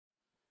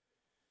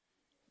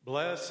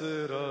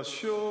Blessed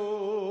assurance,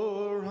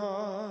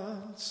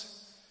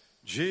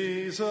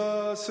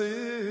 Jesus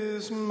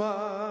is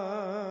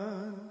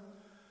mine.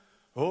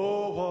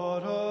 Oh,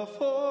 what a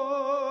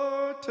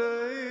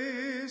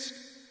foretaste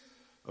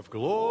of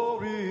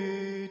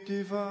glory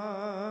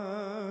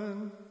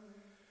divine,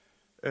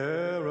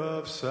 heir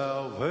of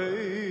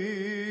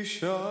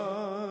salvation,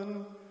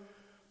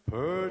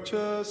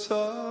 purchase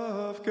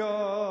of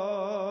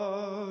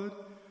God,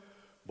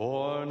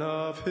 born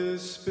of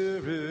his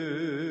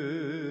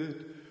Spirit,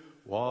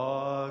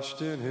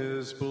 washed in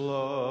his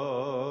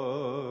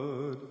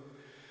blood.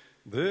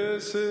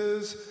 This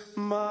is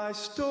my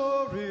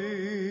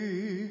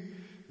story,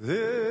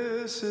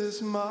 this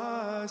is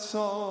my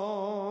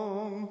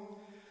song,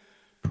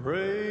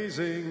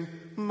 praising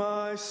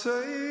my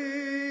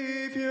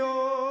Savior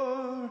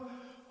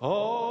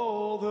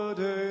all the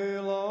day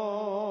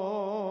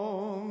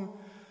long.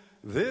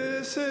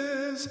 This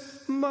is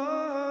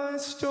my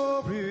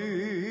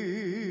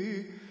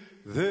story,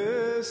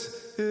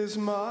 this is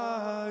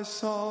my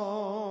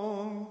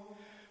song,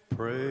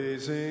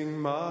 praising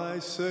my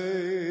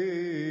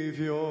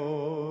Savior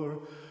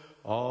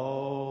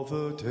all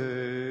the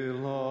day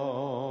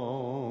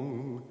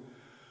long.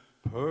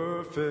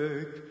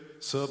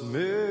 Perfect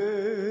submission,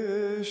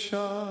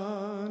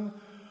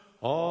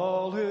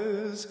 all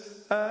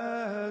is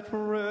at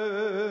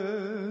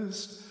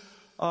rest.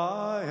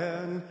 I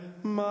and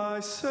my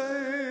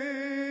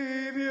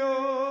Savior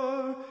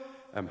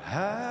am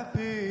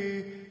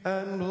happy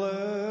and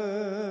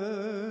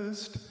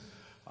blessed.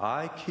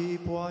 I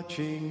keep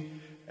watching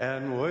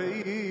and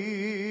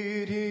waiting,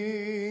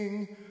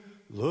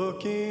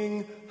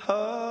 looking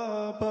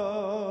above,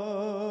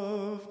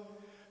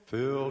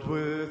 filled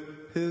with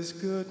his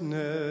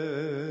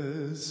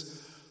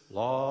goodness,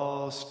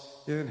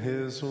 lost in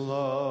his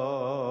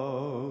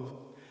love.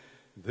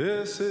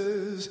 This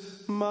is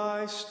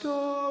my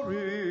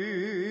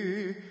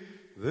story,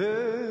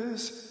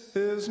 this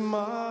is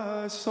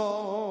my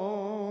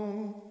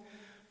song,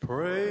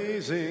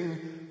 praising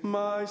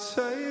my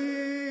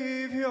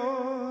Savior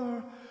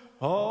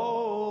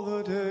all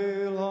the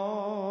day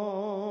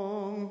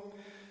long.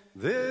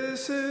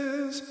 This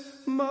is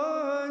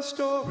my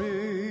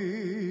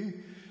story,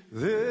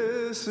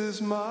 this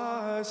is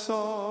my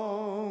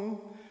song,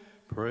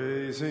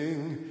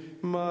 praising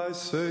my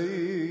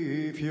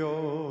Savior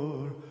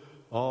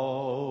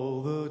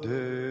all the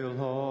day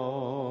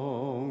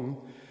long.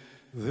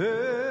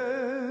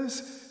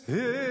 This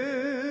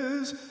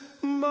is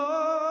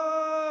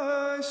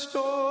my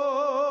story,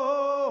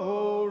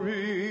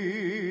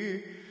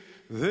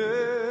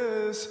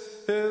 this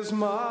is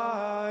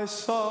my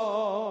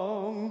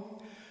song,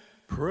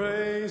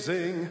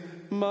 praising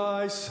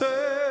my Savior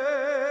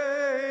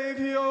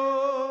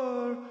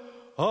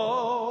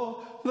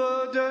all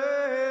the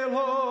day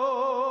long.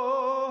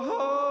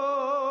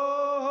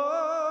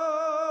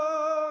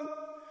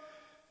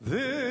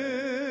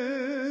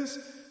 This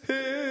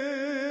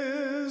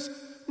is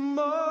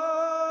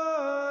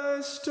my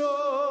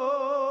story,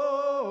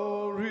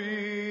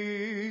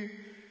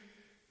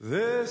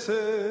 this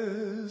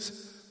is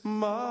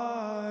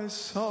my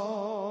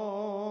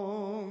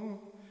song,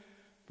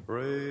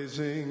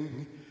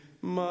 praising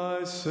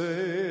my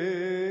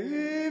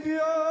Savior